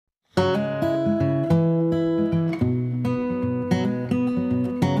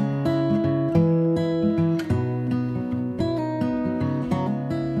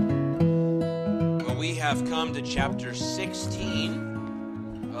to chapter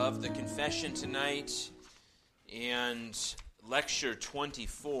 16 of the Confession tonight, and lecture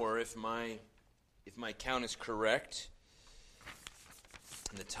 24, if my count is correct.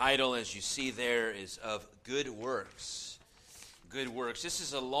 And the title, as you see there, is of Good Works. Good Works. This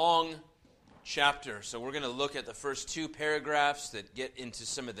is a long chapter, so we're going to look at the first two paragraphs that get into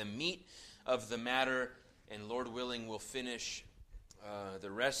some of the meat of the matter, and Lord willing, we'll finish the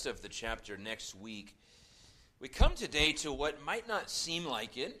rest of the chapter next week. We come today to what might not seem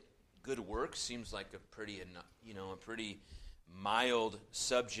like it. Good works seems like a pretty mild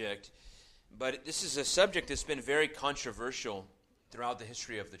subject, but this is a subject that's been very controversial throughout the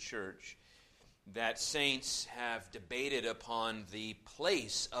history of the church, that saints have debated upon the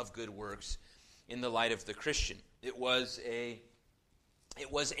place of good works in the light of the Christian. It was an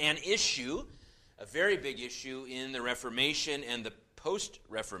issue, a very big issue in the Reformation and the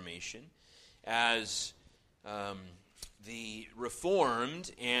post-Reformation, as the Reformed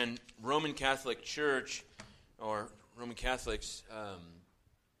and Roman Catholic Church, or Roman Catholics,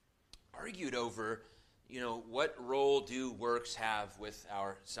 argued over, what role do works have with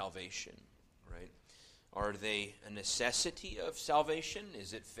our salvation, right? Are they a necessity of salvation?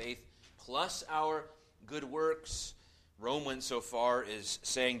 Is it faith plus our good works? Rome went so far as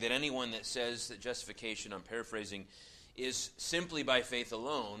saying that anyone that says that justification, I'm paraphrasing, is simply by faith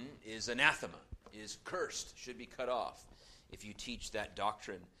alone is anathema, is cursed, should be cut off if you teach that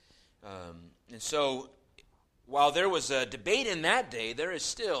doctrine. And so, while there was a debate in that day, there is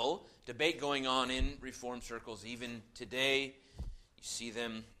still debate going on in Reformed circles even today. You see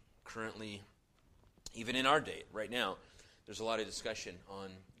them currently, even in our day, right now. There's a lot of discussion on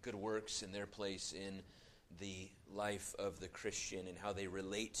good works and their place in the life of the Christian and how they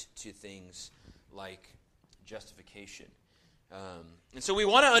relate to things like justification. And so we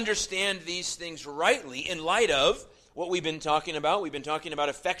want to understand these things rightly in light of what we've been talking about. We've been talking about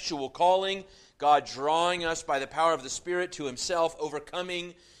effectual calling, God drawing us by the power of the Spirit to Himself,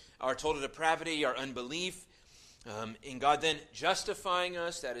 overcoming our total depravity, our unbelief, and God then justifying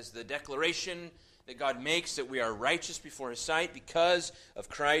us. That is the declaration that God makes that we are righteous before His sight because of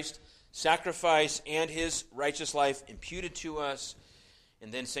Christ's sacrifice and His righteous life imputed to us.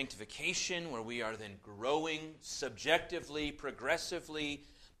 And then sanctification, where we are then growing subjectively, progressively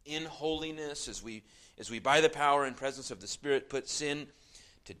in holiness as we by the power and presence of the Spirit put sin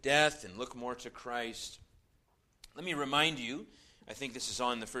to death and look more to Christ. Let me remind you, I think this is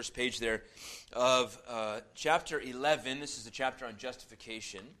on the first page there, of chapter 11. This is the chapter on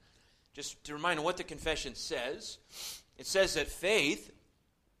justification. Just to remind what the confession says. It says that faith,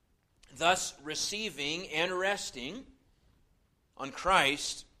 thus receiving and resting on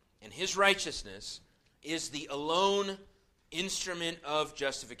Christ and His righteousness, is the alone instrument of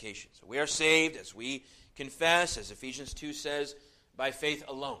justification. So we are saved, as we confess, as Ephesians 2 says, by faith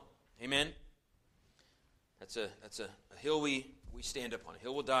alone. Amen? That's a hill we stand upon, a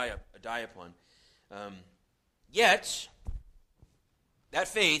hill we'll die upon. Yet, that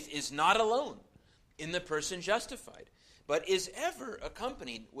faith is not alone in the person justified, but is ever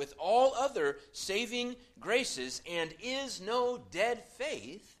accompanied with all other saving graces, and is no dead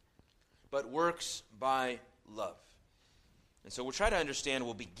faith, but works by love. And so we'll try to understand,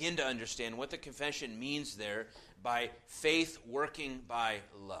 we'll begin to understand what the confession means there by faith working by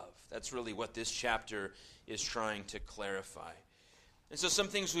love. That's really what this chapter is trying to clarify. And so some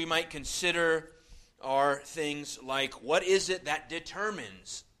things we might consider are things like, what is it that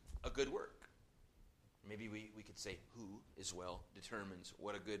determines a good work? Maybe we could say who as well determines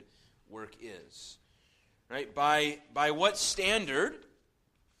what a good work is. Right? By what standard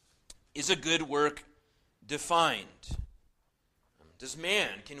is a good work defined?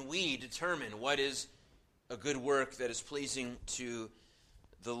 Can we determine what is a good work that is pleasing to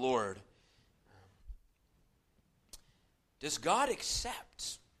the Lord? Does God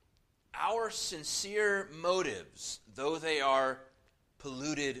accept our sincere motives, though they are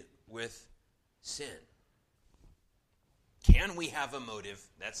polluted with sin? Can we have a motive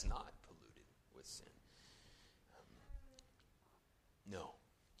that's not polluted with sin? No.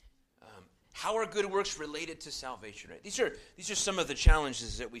 How are good works related to salvation? Right? These are some of the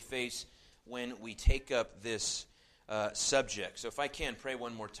challenges that we face when we take up this subject. So if I can, pray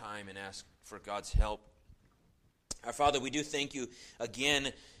one more time and ask for God's help. Our Father, we do thank You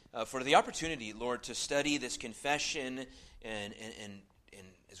again for the opportunity, Lord, to study this confession, and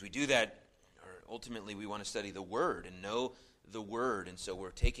as we do that, ultimately we want to study the Word and know the Word, and so we're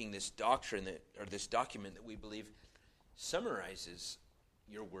taking this doctrine this document that we believe summarizes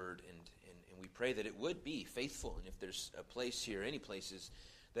Your Word, and we pray that it would be faithful, and if there's a place here, any places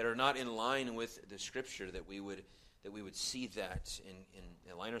that are not in line with the Scripture, that we would see that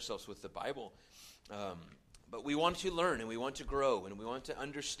and align ourselves with the Bible. But we want to learn, and we want to grow, and we want to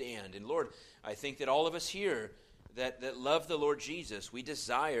understand. And Lord, I think that all of us here that love the Lord Jesus, we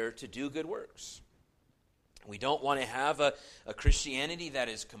desire to do good works. We don't want to have a Christianity that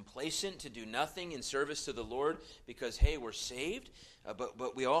is complacent, to do nothing in service to the Lord because, hey, we're saved.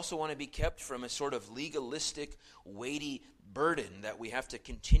 But we also want to be kept from a sort of legalistic, weighty burden that we have to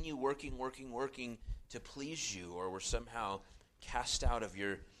continue working to please you, or we're somehow cast out of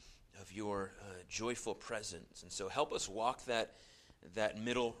your joyful presence. And so help us walk that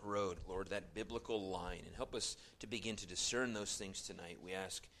middle road, Lord, that biblical line, and help us to begin to discern those things tonight. We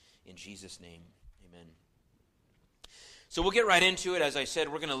ask in Jesus' name, amen. So we'll get right into it. As I said,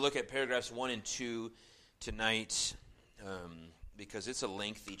 we're going to look at paragraphs 1 and 2 tonight because it's a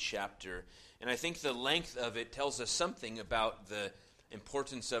lengthy chapter. And I think the length of it tells us something about the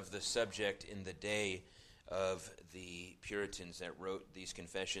importance of the subject in the day of the Puritans that wrote these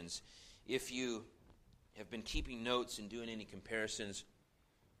confessions. If you have been keeping notes and doing any comparisons,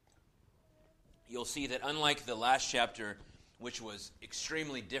 you'll see that unlike the last chapter, which was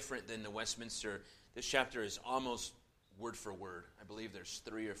extremely different than the Westminster, this chapter is almost word for word. I believe there's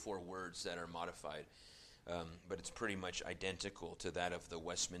 3 or 4 words that are modified, but it's pretty much identical to that of the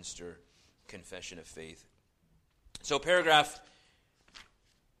Westminster Confession of Faith. So paragraph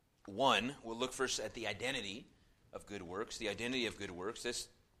 1, we'll look first at the identity of good works. The identity of good works. This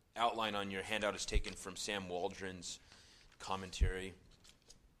outline on your handout is taken from Sam Waldron's commentary.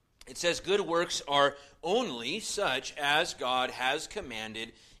 It says, good works are only such as God has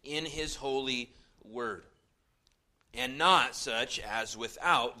commanded in his holy word, and not such as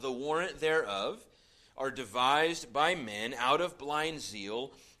without the warrant thereof are devised by men out of blind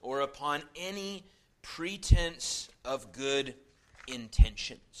zeal or upon any pretense of good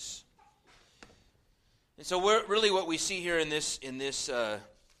intentions. And so what we see here in this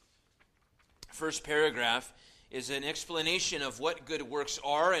first paragraph is an explanation of what good works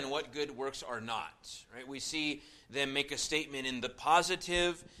are and what good works are not. Right? We see them make a statement in the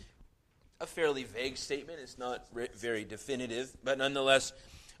positive, a fairly vague statement. It's not very definitive, but nonetheless,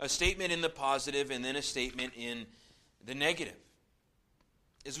 a statement in the positive and then a statement in the negative.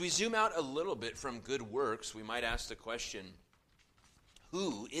 As we zoom out a little bit from good works, we might ask the question,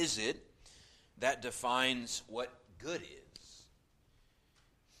 who is it that defines what good is?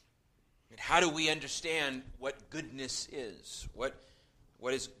 And how do we understand what goodness is? What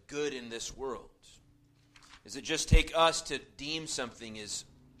is good in this world? Does it just take us to deem something as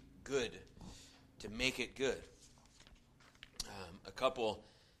good, to make it good? A couple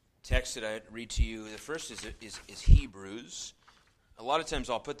texts that I read to you. The first is Hebrews. A lot of times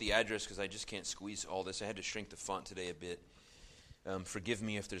I'll put the address because I just can't squeeze all this. I had to shrink the font today a bit. Forgive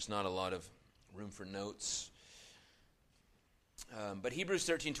me if there's not a lot of room for notes. But Hebrews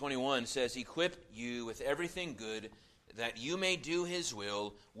 13:21 says, equip you with everything good, that you may do his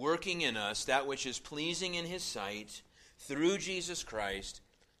will, working in us that which is pleasing in his sight, through Jesus Christ,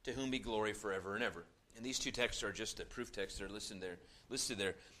 to whom be glory forever and ever. And these 2 texts are just the proof texts. They're listed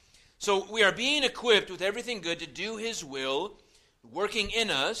there. So we are being equipped with everything good to do his will, working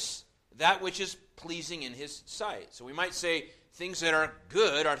in us that which is pleasing in his sight. So we might say things that are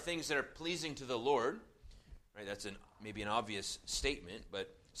good are things that are pleasing to the Lord. Right? That's maybe an obvious statement,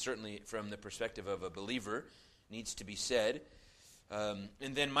 but certainly from the perspective of a believer, needs to be said. And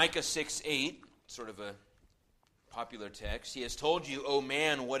then Micah 6:8, sort of a popular text. He has told you, O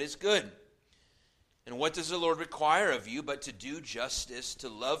man, what is good? And what does the Lord require of you but to do justice, to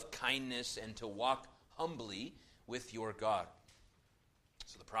love kindness, and to walk humbly with your God?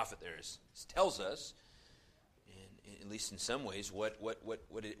 So the prophet there tells us, at least in some ways, what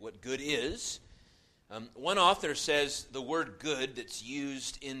good is. One author says the word good that's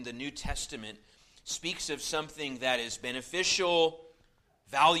used in the New Testament speaks of something that is beneficial,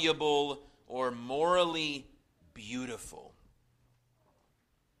 valuable, or morally beautiful.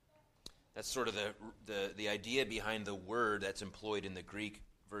 That's sort of the idea behind the word that's employed in the Greek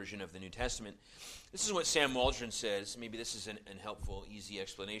version of the New Testament. This is what Sam Waldron says. Maybe this is an helpful, easy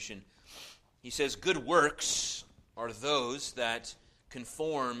explanation. He says, good works are those that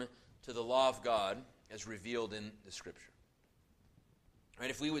conform to the law of God as revealed in the Scripture. Right?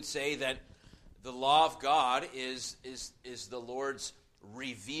 If we would say that the law of God is the Lord's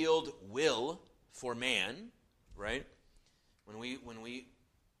revealed will for man, right? When we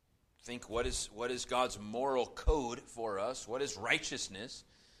think what is God's moral code for us, what is righteousness,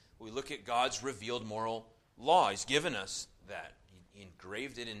 we look at God's revealed moral law. He's given us that. He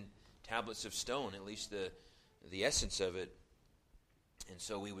engraved it in tablets of stone, at least the essence of it. And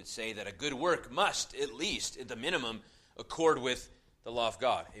so we would say that a good work must, at least, at the minimum, accord with the law of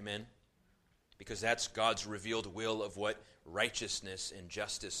God. Amen? Because that's God's revealed will of what righteousness and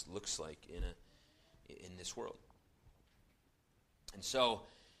justice looks like in this world. And so,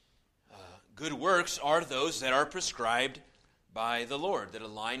 good works are those that are prescribed by the Lord, that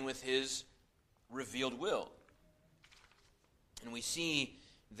align with His revealed will. And we see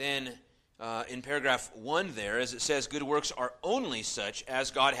then in paragraph 1 there, as it says, good works are only such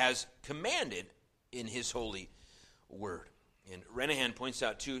as God has commanded in His holy word. And Renahan points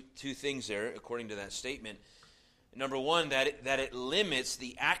out two things there, according to that statement. Number one, that it limits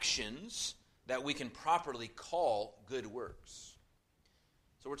the actions that we can properly call good works.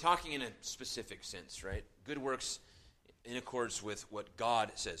 So we're talking in a specific sense, right? Good works in accordance with what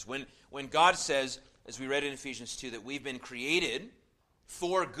God says. When God says, as we read in Ephesians 2, that we've been created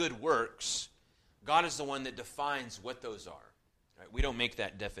for good works, God is the one that defines what those are. Right? We don't make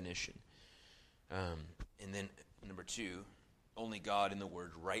that definition. And then number 2, only God in the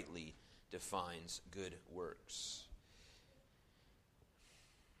Word rightly defines good works.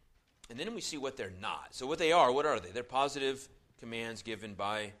 And then we see what they're not. So what they are, what are they? They're positive commands given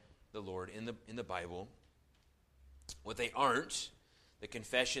by the Lord in the Bible. What they aren't, the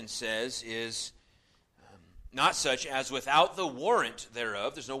confession says, is not such as without the warrant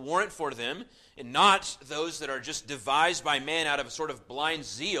thereof. There's no warrant for them, and not those that are just devised by man out of a sort of blind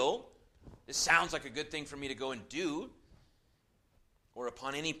zeal. This sounds like a good thing for me to go and do, or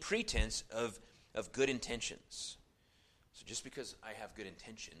upon any pretense of good intentions. So just because I have good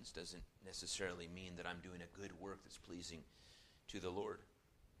intentions doesn't necessarily mean that I'm doing a good work that's pleasing to the Lord.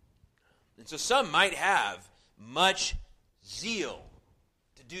 And so some might have much zeal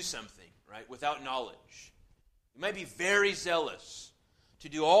to do something, right, without knowledge. You might be very zealous to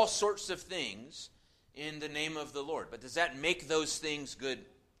do all sorts of things in the name of the Lord. But does that make those things good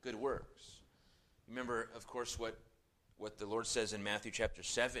works? Remember, of course, what the Lord says in Matthew chapter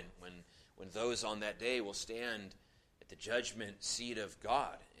 7, when those on that day will stand at the judgment seat of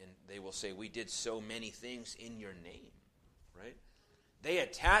God, and they will say, we did so many things in your name, right? They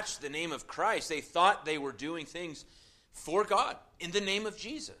attached the name of Christ. They thought they were doing things for God in the name of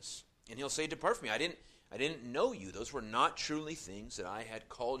Jesus. And He'll say, depart from me. I didn't know you. Those were not truly things that I had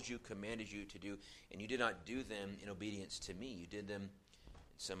called you, commanded you to do, and you did not do them in obedience to me. You did them in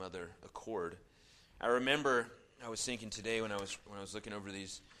some other accord. I remember I was thinking today when I was looking over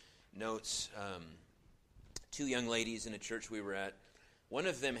these notes, 2 young ladies in a church we were at. One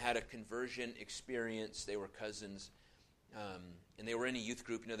of them had a conversion experience. They were cousins, and they were in a youth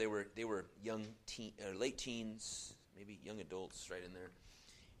group. You know, they were young late teens, maybe young adults, right in there.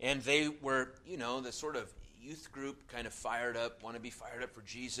 And they were, you know, the sort of youth group, kind of fired up, want to be fired up for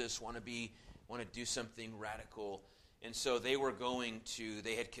Jesus, want to do something radical. And so they were going to.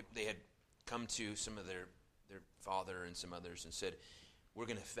 They had come to some of their father and some others and said, we're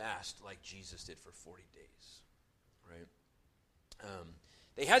going to fast like Jesus did for 40 days, right?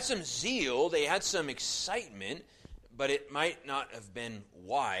 They had some zeal, they had some excitement, but it might not have been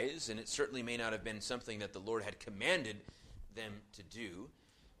wise, and it certainly may not have been something that the Lord had commanded them to do.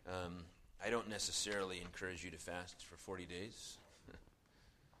 I don't necessarily encourage you to fast for 40 days.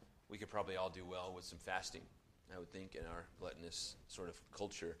 We could probably all do well with some fasting, I would think, in our gluttonous sort of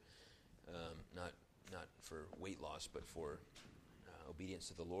culture. Not for weight loss, but for obedience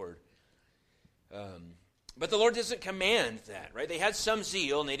to the Lord. But the Lord doesn't command that, right? They had some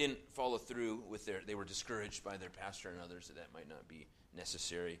zeal, and they didn't follow through with they were discouraged by their pastor and others that might not be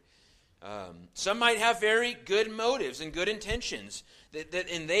necessary. Some might have very good motives and good intentions,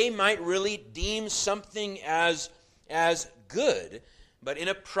 and they might really deem something as good, but in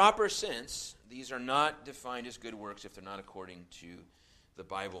a proper sense, these are not defined as good works if they're not according to the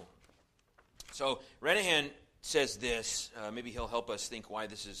Bible. So Renahan says this, maybe he'll help us think why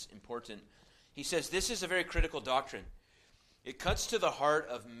this is important. He says, this is a very critical doctrine. It cuts to the heart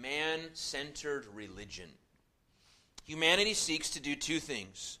of man-centered religion. Humanity seeks to do 2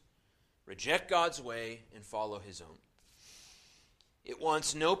 things: reject God's way and follow His own. It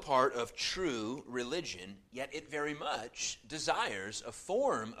wants no part of true religion, yet it very much desires a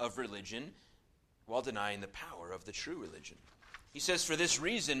form of religion while denying the power of the true religion. He says, for this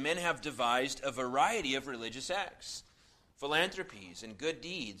reason, men have devised a variety of religious acts, philanthropies, and good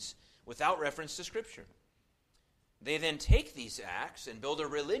deeds without reference to Scripture. They then take these acts and build a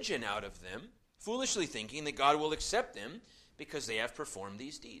religion out of them, foolishly thinking that God will accept them because they have performed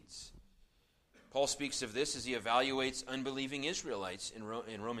these deeds. Paul speaks of this as he evaluates unbelieving Israelites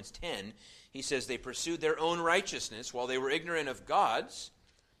in Romans 10. He says they pursued their own righteousness while they were ignorant of God's,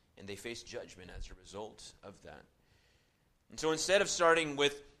 and they faced judgment as a result of that. And so instead of starting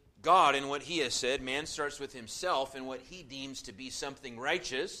with God and what he has said, man starts with himself and what he deems to be something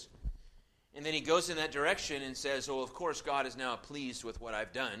righteous. And then he goes in that direction and says, oh, of course, God is now pleased with what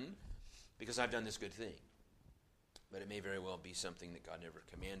I've done because I've done this good thing. But it may very well be something that God never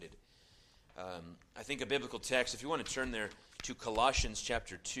commanded. I think a biblical text, if you want to turn there to Colossians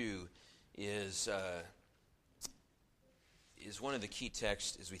chapter 2, is one of the key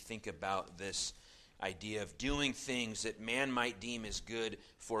texts as we think about this idea of doing things that man might deem as good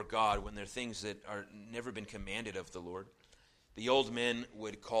for God when they're things that are never been commanded of the Lord. The old men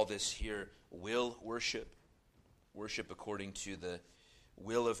would call this here will worship, worship according to the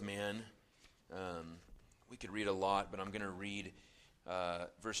will of man. We could read a lot, but I'm going to read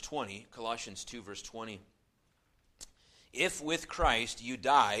verse 20, Colossians 2, verse 20. If with Christ you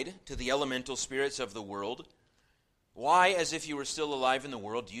died to the elemental spirits of the world, why, as if you were still alive in the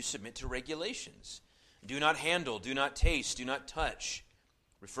world, do you submit to regulations? Do not handle, do not taste, do not touch,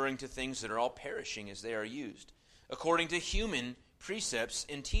 referring to things that are all perishing as they are used, according to human precepts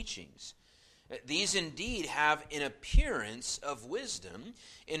and teachings. These indeed have an appearance of wisdom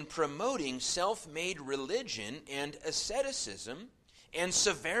in promoting self-made religion and asceticism and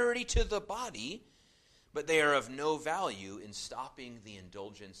severity to the body, but they are of no value in stopping the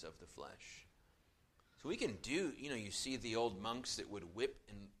indulgence of the flesh. So we can do, you see the old monks that would whip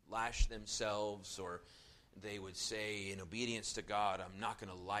and lash themselves, or they would say, in obedience to God, I'm not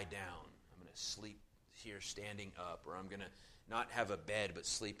going to lie down. I'm going to sleep here standing up, or I'm going to not have a bed but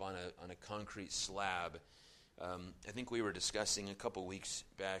sleep on a concrete slab. I think we were discussing a couple weeks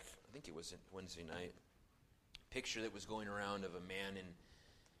back, I think it was Wednesday night, a picture that was going around of a man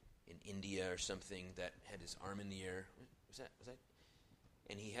in India or something that had his arm in the air. Was that?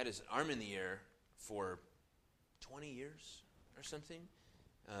 And he had his arm in the air for 20 years or something.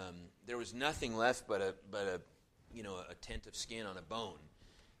 There was nothing left but a tent of skin on a bone.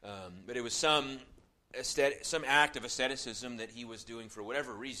 But it was some act of asceticism that he was doing for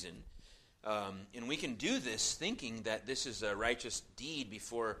whatever reason. And we can do this thinking that this is a righteous deed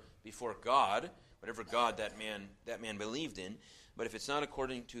before God, whatever God that man believed in. But if it's not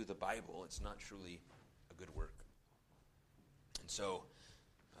according to the Bible, it's not truly a good work. And so,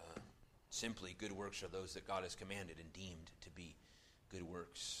 simply, good works are those that God has commanded and deemed to be good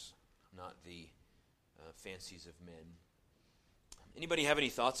works, not the fancies of men. Anybody have any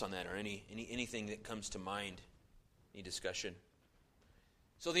thoughts on that, or anything that comes to mind? Any discussion?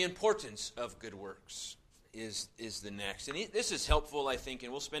 So the importance of good works is the next. And this is helpful, I think,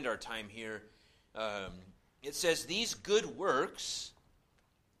 and we'll spend our time here. It says, these good works,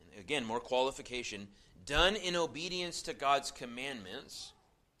 and again, more qualification, done in obedience to God's commandments,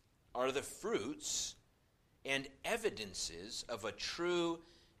 are the fruits and evidences of a true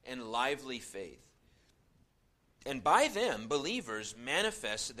and lively faith. And by them, believers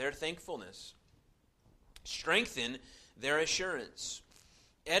manifest their thankfulness, strengthen their assurance,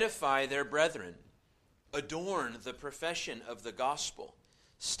 edify their brethren, adorn the profession of the gospel,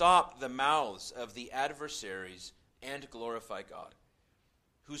 stop the mouths of the adversaries, and glorify God,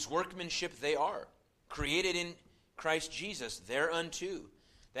 whose workmanship they are, created in Christ Jesus thereunto,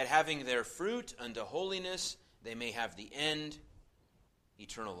 that having their fruit unto holiness, they may have the end,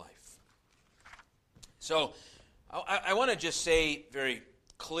 eternal life. So, I want to just say very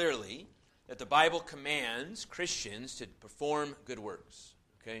clearly that the Bible commands Christians to perform good works.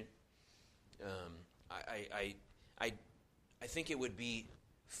 Okay, I think it would be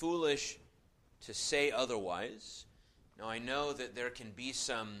foolish to say otherwise. Now, I know that there can be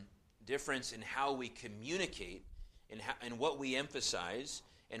some difference in how we communicate and what we emphasize,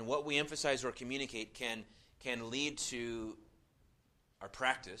 and what we emphasize or communicate can lead to our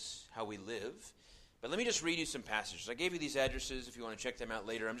practice, how we live. But let me just read you some passages. I gave you these addresses if you want to check them out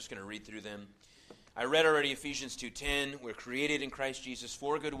later. I'm just going to read through them. I read already Ephesians 2:10. We're created in Christ Jesus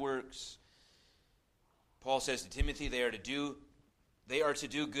for good works. Paul says to Timothy, they are to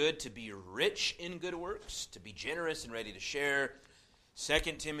do good, to be rich in good works, to be generous and ready to share. 2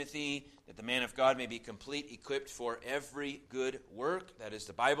 Timothy, that the man of God may be complete, equipped for every good work. That is,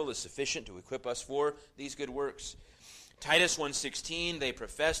 the Bible is sufficient to equip us for these good works. Titus 1:16, they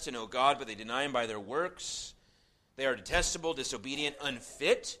profess to know God, but they deny him by their works. They are detestable, disobedient,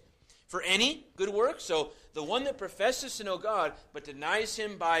 unfit for any good work. So the one that professes to know God, but denies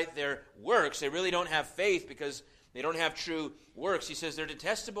him by their works, they really don't have faith because they don't have true works. He says they're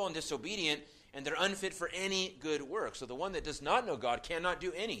detestable and disobedient, and they're unfit for any good work. So the one that does not know God cannot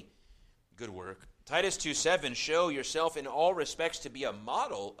do any good work. Titus 2:7, show yourself in all respects to be a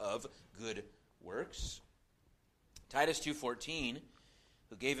model of good works. Titus 2:14,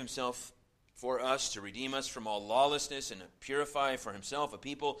 who gave himself for us to redeem us from all lawlessness and purify for himself a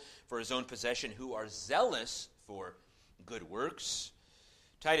people for his own possession who are zealous for good works.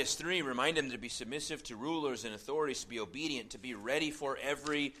 Titus 3, remind them to be submissive to rulers and authorities, to be obedient, to be ready for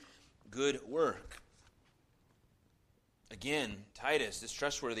every good work. Again, Titus,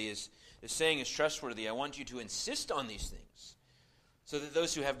 this saying is trustworthy. I want you to insist on these things so that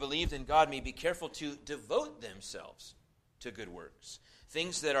those who have believed in God may be careful to devote themselves to good works,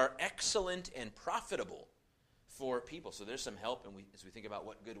 things that are excellent and profitable for people. So there's some help as we think about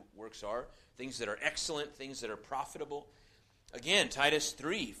what good works are, things that are excellent, things that are profitable. Again, Titus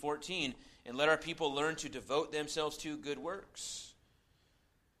 3:14, and let our people learn to devote themselves to good works,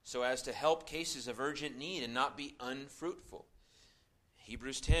 so as to help cases of urgent need and not be unfruitful.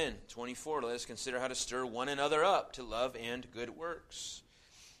 Hebrews 10:24, let us consider how to stir one another up to love and good works.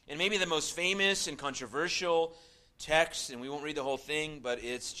 And maybe the most famous and controversial text, and we won't read the whole thing, but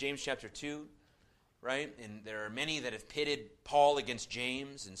it's James chapter 2, right? And there are many that have pitted Paul against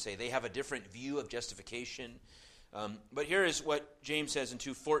James and say they have a different view of justification. But here is what James says in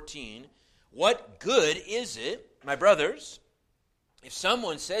 2:14. What good is it, my brothers, if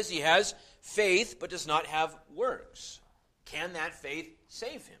someone says he has faith but does not have works? Can that faith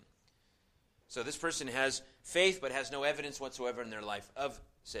save him? So this person has faith but has no evidence whatsoever in their life of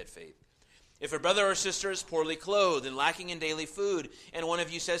said faith. If a brother or sister is poorly clothed and lacking in daily food, and one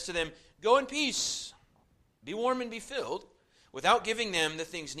of you says to them, go in peace, be warm and be filled, without giving them the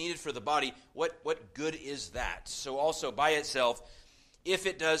things needed for the body, what good is that? So also by itself, if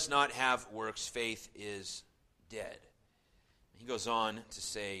it does not have works, faith is dead. He goes on to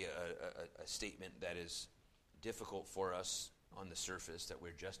say a statement that is difficult for us on the surface, that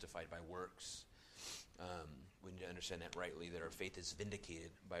we're justified by works. We need to understand that rightly, that our faith is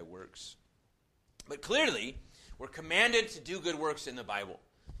vindicated by works. But clearly, we're commanded to do good works in the Bible.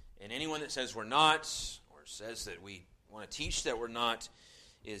 And anyone that says we're not, or says that we want to teach that we're not,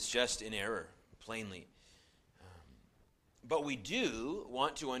 is just in error, plainly. But we do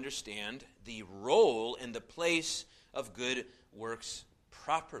want to understand the role and the place of good works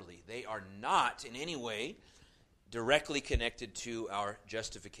properly. They are not in any way directly connected to our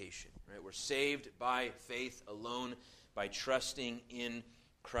justification. Right? We're saved by faith alone, by trusting in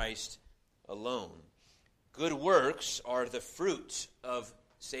Christ alone. Good works are the fruit of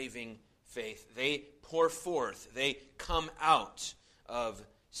saving faith. They pour forth, they come out of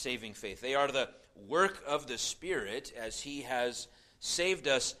saving faith. They are the work of the Spirit as he has saved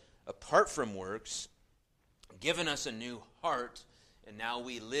us apart from works, given us a new heart, and now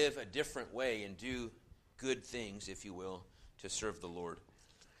we live a different way and do good things, if you will, to serve the Lord.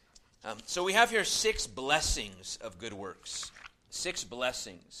 So we have here 6 blessings of good works. 6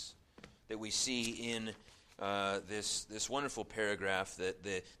 blessings that we see in this wonderful paragraph, that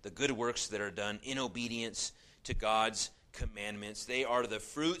the good works that are done in obedience to God's commandments, they are the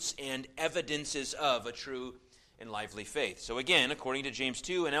fruits and evidences of a true and lively faith. So again, according to James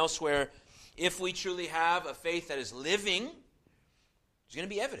 2 and elsewhere, if we truly have a faith that is living, there's going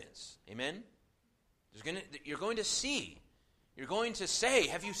to be evidence. Amen? You're going to see. You're going to say,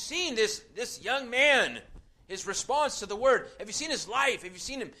 have you seen this young man? His response to the word. Have you seen his life? Have you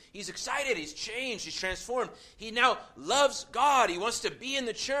seen him? He's excited. He's changed. He's transformed. He now loves God. He wants to be in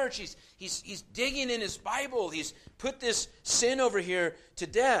the church. He's digging in his Bible. He's put this sin over here to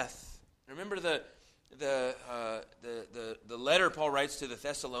death. Remember the letter Paul writes to the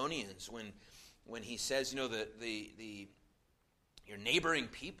Thessalonians when he says, your neighboring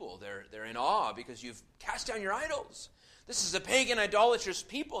people, they're in awe because you've cast down your idols. This is a pagan, idolatrous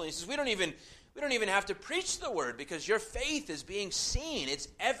people. And he says, we don't even have to preach the word because your faith is being seen. It's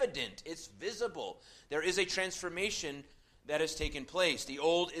evident. It's visible. There is a transformation that has taken place. The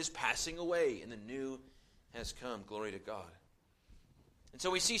old is passing away and the new has come. Glory to God. And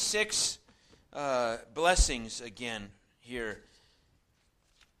so we see 6 blessings again here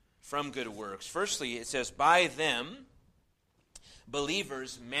from good works. Firstly, it says, by them,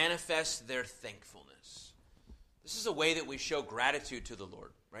 believers manifest their thankfulness. This is a way that we show gratitude to the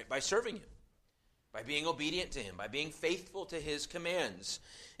Lord, right? By serving him, by being obedient to him, by being faithful to his commands.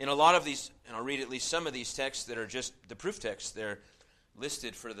 In a lot of these, and I'll read at least some of these texts that are just the proof texts, they're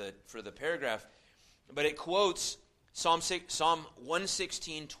listed for the paragraph, but it quotes Psalm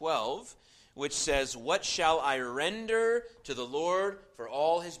 116:12, which says, what shall I render to the Lord for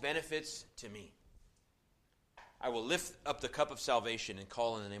all his benefits to me? I will lift up the cup of salvation and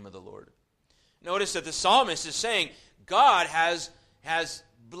call on the name of the Lord. Notice that the psalmist is saying, God has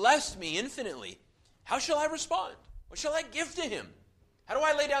blessed me infinitely. How shall I respond? What shall I give to him? How do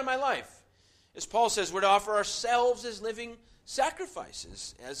I lay down my life? As Paul says, we're to offer ourselves as living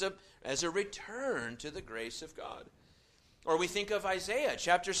sacrifices as a return to the grace of God. Or we think of Isaiah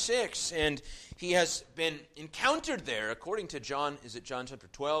chapter 6, and he has been encountered there, according to John, is it John chapter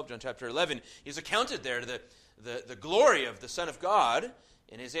 12, John chapter 11? He's encountered there the glory of the Son of God.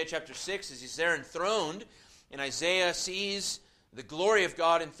 In Isaiah chapter 6, as he's there enthroned, and Isaiah sees the glory of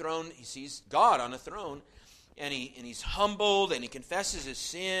God enthroned, he sees God on a throne, and he's humbled, and he confesses his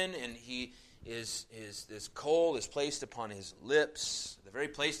sin, and this coal is placed upon his lips. The very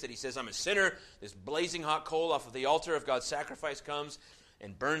place that he says, I'm a sinner, this blazing hot coal off of the altar of God's sacrifice comes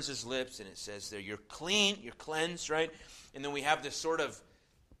and burns his lips, and it says there, you're clean, you're cleansed, right? And then we have this sort of,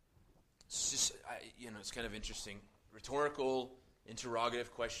 it's kind of interesting, rhetorical,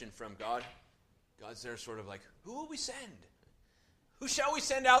 interrogative question from God. God's there sort of like, who will we send? Who shall we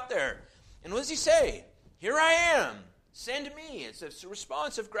send out there? And what does he say? Here I am. Send me. It's a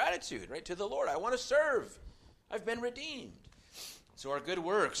response of gratitude, right, to the Lord. I want to serve. I've been redeemed. So our good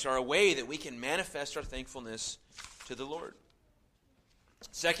works are a way that we can manifest our thankfulness to the Lord.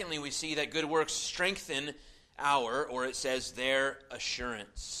 Secondly, we see that good works strengthen or it says their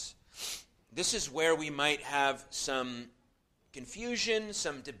assurance. This is where we might have some confusion,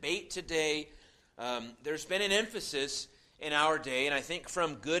 some debate today. There's been an emphasis in our day, and I think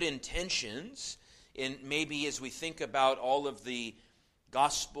from good intentions, and maybe as we think about all of the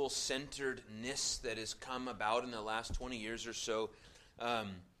gospel-centeredness that has come about in the last 20 years or so,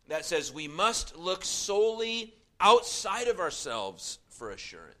 that says we must look solely outside of ourselves for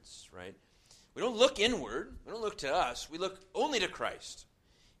assurance, right? We don't look inward. We don't look to us. We look only to Christ.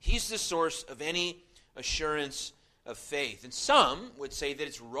 He's the source of any assurance of faith. And some would say that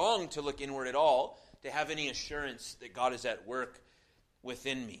it's wrong to look inward at all, to have any assurance that God is at work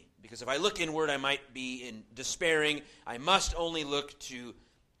within me. Because if I look inward, I might be in despairing. I must only look to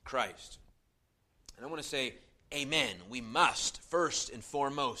Christ. And I want to say, amen. We must, first and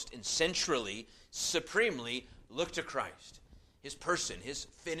foremost, and centrally, supremely, look to Christ. His person, his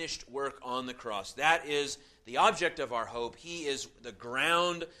finished work on the cross. That is the object of our hope. He is the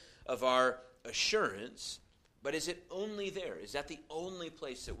ground of our assurance. But is it only there? Is that the only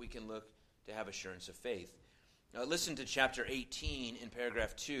place that we can look to have assurance of faith? Now, listen to chapter 18 in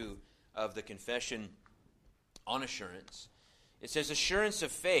paragraph 2 of the Confession on Assurance. It says, assurance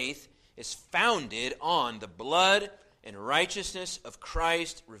of faith is founded on the blood and righteousness of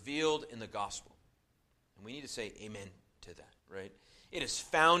Christ revealed in the gospel. And we need to say amen to that, right? It is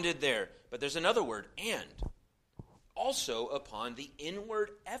founded there. But there's another word, and. Also upon the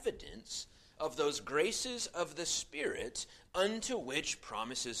inward evidence of those graces of the Spirit unto which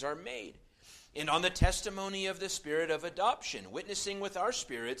promises are made, and on the testimony of the Spirit of adoption, witnessing with our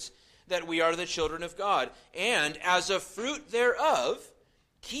spirits that we are the children of God, and as a fruit thereof,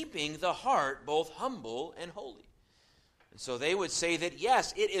 keeping the heart both humble and holy. And so they would say that,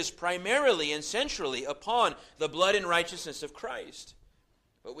 yes, it is primarily and centrally upon the blood and righteousness of Christ.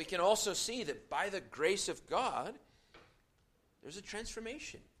 But we can also see that by the grace of God, there's a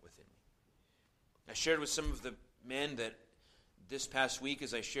transformation within me. I shared with some of the men that this past week,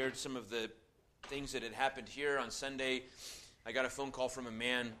 as I shared some of the things that had happened here on Sunday, I got a phone call from a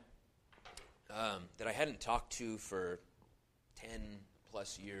man that I hadn't talked to for 10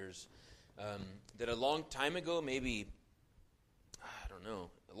 plus years, that a long time ago, maybe,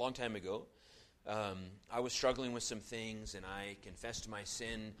 a long time ago, I was struggling with some things, and I confessed my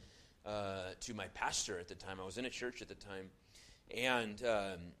sin to my pastor at the time. I was in a church at the time, and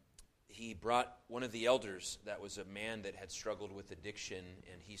he brought one of the elders that was a man that had struggled with addiction,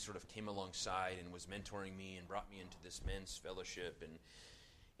 and he sort of came alongside and was mentoring me and brought me into this men's fellowship. And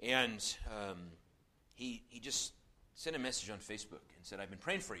he just sent a message on Facebook and said, I've been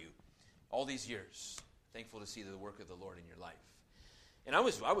praying for you all these years. Thankful to see the work of the Lord in your life. And I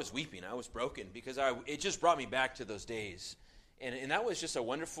was weeping. I was broken because it just brought me back to those days. And that was just a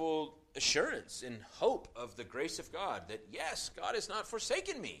wonderful assurance and hope of the grace of God that, yes, God has not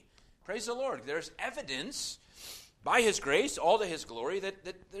forsaken me. Praise the Lord. There's evidence by His grace, all to His glory,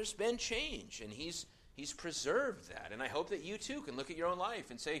 that there's been change. And He's preserved that. And I hope that you too can look at your own life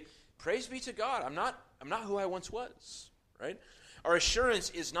and say, praise be to God. I'm not who I once was. Right? Our assurance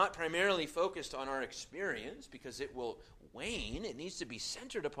is not primarily focused on our experience because it will wane. It needs to be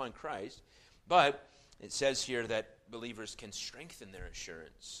centered upon Christ. But it says here that believers can strengthen their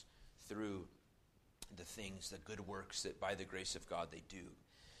assurance through the things, the good works that by the grace of God they do.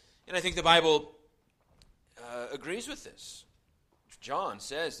 And I think the Bible agrees with this. John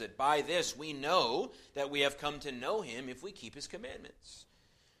says that by this we know that we have come to know Him if we keep His commandments.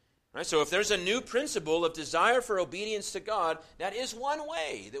 Right? So if there's a new principle of desire for obedience to God, that is one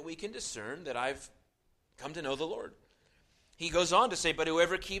way that we can discern that I've come to know the Lord. he goes on to say, but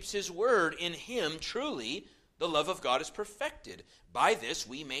whoever keeps his word, in him truly the love of God is perfected. By this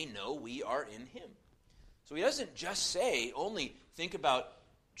we may know we are in him. So he doesn't just say, only think about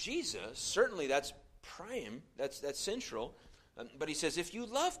Jesus. Certainly that's prime, that's central. But he says, if you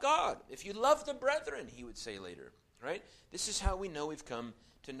love God, if you love the brethren, he would say later, right? This is how we know we've come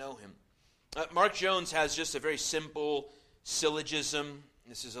to know him. Mark Jones has just a very simple syllogism.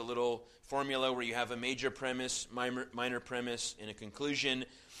 This is a little formula where you have a major premise, minor premise, and a conclusion.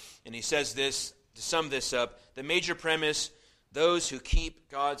 And he says this, to sum this up, the major premise, those who keep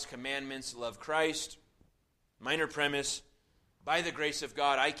God's commandments love Christ. Minor premise, by the grace of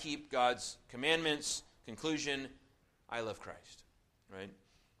God, I keep God's commandments. Conclusion, I love Christ, right?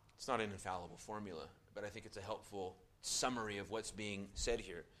 It's not an infallible formula, but I think it's a helpful summary of what's being said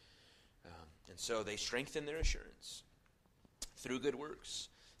here. And so they strengthen their assurance through good works.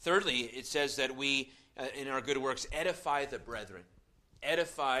 Thirdly, it says that we, in our good works, edify the brethren.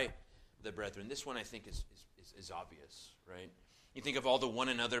 Edify the brethren. This one I think is obvious, right? You think of all the one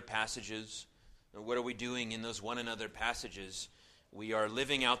another passages. What are we doing in those one another passages? We are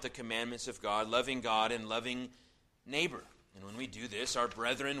living out the commandments of God, loving God and loving neighbor. And when we do this, our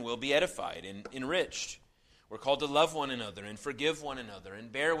brethren will be edified and enriched. We're called to love one another and forgive one another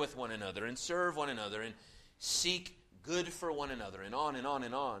and bear with one another and serve one another and seek good for one another, and on and on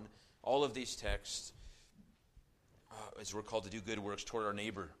and on. All of these texts, as we're called to do good works toward our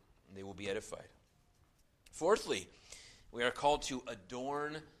neighbor, and they will be edified. Fourthly, we are called to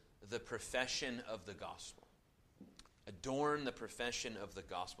adorn the profession of the gospel. Adorn the profession of the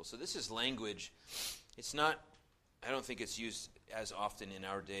gospel. So this is language. It's not, I don't think it's used as often in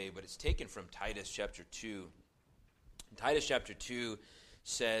our day, but it's taken from Titus chapter 2. Titus chapter 2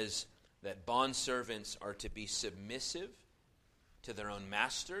 says that bondservants are to be submissive to their own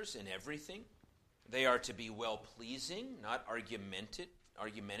masters in everything. They are to be well-pleasing, not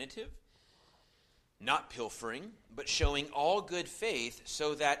argumentative, not pilfering, but showing all good faith,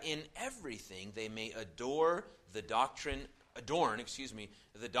 so that in everything they may adorn the doctrine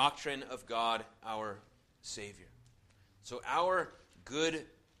of God our Savior. So our good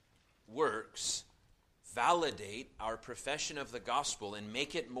works validate our profession of the gospel and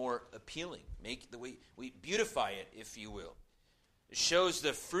make it more appealing. We beautify it, if you will. It shows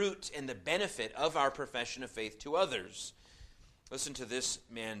the fruit and the benefit of our profession of faith to others. Listen to this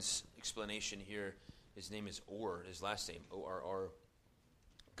man's explanation here. His name is Orr, his last name, O-R-R.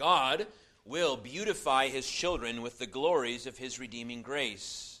 God will beautify his children with the glories of his redeeming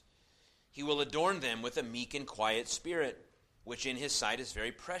grace. He will adorn them with a meek and quiet spirit, which in his sight is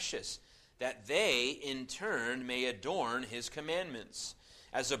very precious, that they, in turn, may adorn his commandments.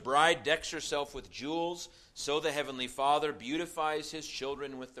 As a bride decks herself with jewels, so the Heavenly Father beautifies his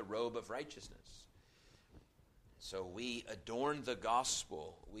children with the robe of righteousness. So we adorn the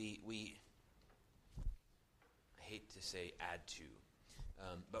gospel. We I hate to say add to,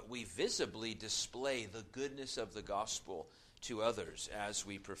 but we visibly display the goodness of the gospel to others as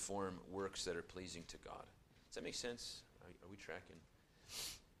we perform works that are pleasing to God. Does that make sense? Are we tracking?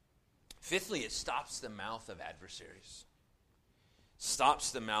 Fifthly, it stops the mouth of adversaries. Stops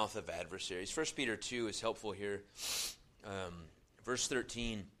the mouth of adversaries. 1 Peter 2 is helpful here. Verse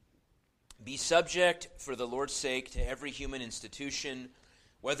 13, be subject for the Lord's sake to every human institution,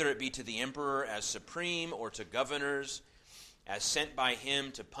 whether it be to the emperor as supreme or to governors, as sent by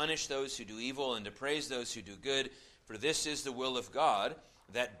him to punish those who do evil and to praise those who do good. For this is the will of God,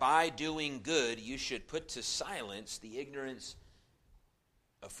 that by doing good you should put to silence the ignorance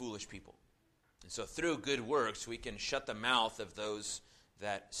of foolish people. And so through good works, we can shut the mouth of those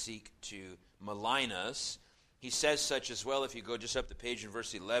that seek to malign us. He says such as well, if you go just up the page in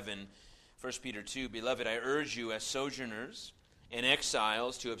verse 11, 1 Peter 2, Beloved, I urge you as sojourners and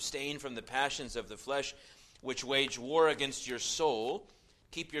exiles to abstain from the passions of the flesh, which wage war against your soul.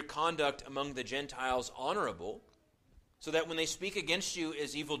 Keep your conduct among the Gentiles honorable, so that when they speak against you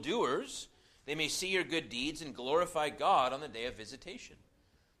as evildoers, they may see your good deeds and glorify God on the day of visitation.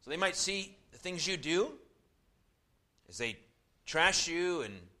 So they might see the things you do as they trash you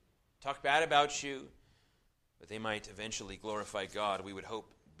and talk bad about you, but they might eventually glorify God, we would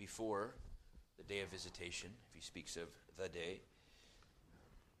hope, before the day of visitation, if he speaks of the day.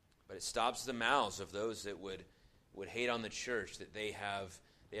 But it stops the mouths of those that would hate on the church, that they have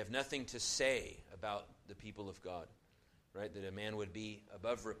nothing to say about the people of God. Right, that a man would be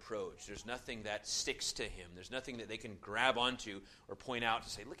above reproach. There's nothing that sticks to him. There's nothing that they can grab onto or point out to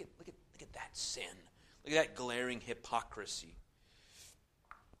say, look at that sin. Look at that glaring hypocrisy.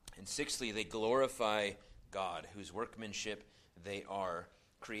 And sixthly, they glorify God, whose workmanship they are,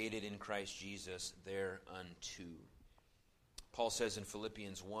 created in Christ Jesus thereunto. Paul says in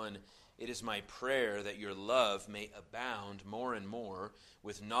Philippians 1, "It is my prayer that your love may abound more and more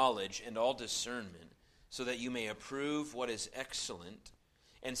with knowledge and all discernment, so that you may approve what is excellent,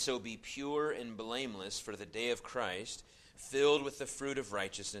 and so be pure and blameless for the day of Christ, filled with the fruit of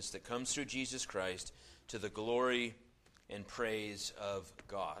righteousness that comes through Jesus Christ, to the glory and praise of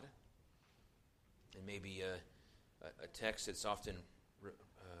God." And maybe a text that's often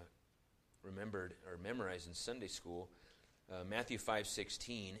remembered or memorized in Sunday school, Matthew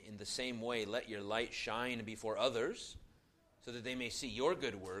 5:16, "In the same way, let your light shine before others, so that they may see your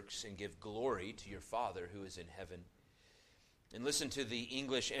good works and give glory to your Father who is in heaven." And listen to the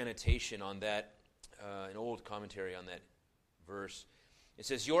English annotation on that, an old commentary on that verse. It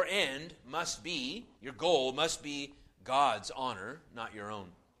says, "Your end must be, your goal must be God's honor, not your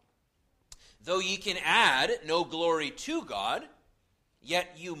own. Though ye can add no glory to God,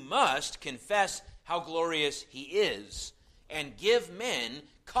 yet you must confess how glorious he is, and give men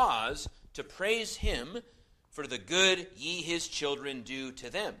cause to praise him for the good ye his children do to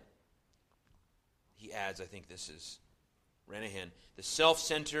them." He adds, I think this is Renahan, "The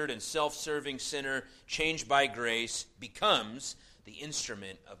self-centered and self-serving sinner, changed by grace, becomes the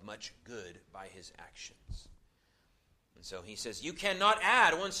instrument of much good by his actions." And so he says, you cannot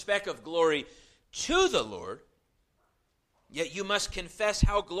add one speck of glory to the Lord, yet you must confess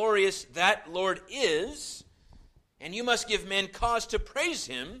how glorious that Lord is, and you must give men cause to praise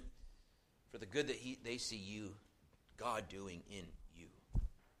him for the good that they see you, God, doing in you.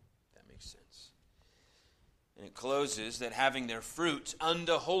 That makes sense. And it closes that having their fruit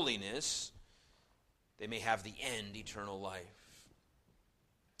unto holiness, they may have the end, eternal life.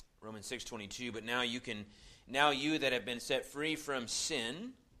 Romans 6:22, "But now you that have been set free from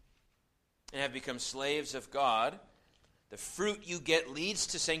sin and have become slaves of God, the fruit you get leads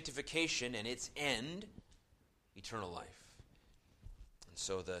to sanctification, and its end, eternal life." And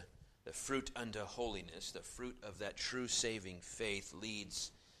so the fruit unto holiness, the fruit of that true saving faith,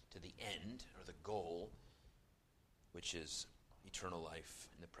 leads to the end, or the goal, which is eternal life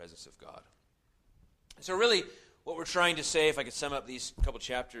in the presence of God. So really, what we're trying to say, if I could sum up these couple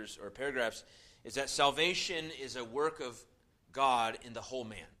chapters or paragraphs, is that salvation is a work of God in the whole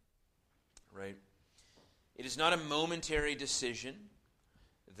man, right? It is not a momentary decision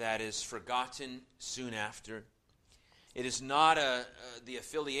that is forgotten soon after. It is not the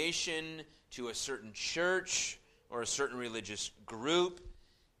affiliation to a certain church or a certain religious group.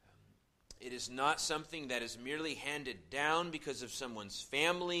 It is not something that is merely handed down because of someone's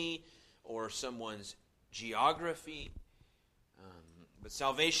family or someone's geography. But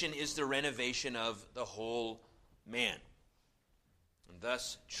salvation is the renovation of the whole man. And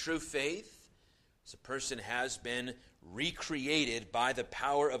thus, true faith, as a person has been recreated by the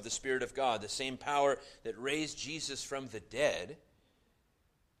power of the Spirit of God, the same power that raised Jesus from the dead,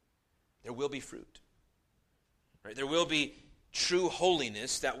 there will be fruit. Right? There will be true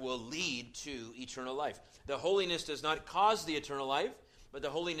holiness that will lead to eternal life. The holiness does not cause the eternal life, but the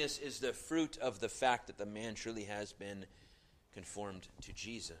holiness is the fruit of the fact that the man truly has been conformed to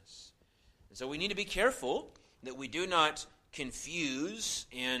Jesus. And so we need to be careful that we do not confuse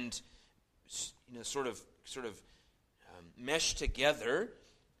and sort of mesh together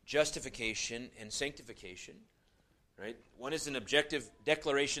justification and sanctification. Right? One is an objective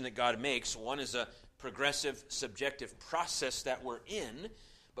declaration that God makes. One is a progressive, subjective process that we're in,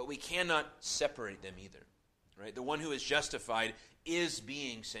 but we cannot separate them either. Right? The one who is justified is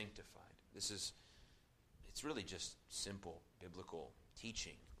being sanctified. It's really just simple biblical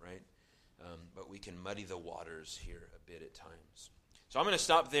teaching, right? But we can muddy the waters here a bit at times. So I'm going to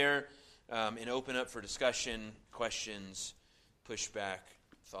stop there and open up for discussion, questions, pushback,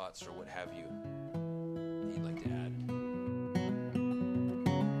 thoughts, or what have you that you'd like to add.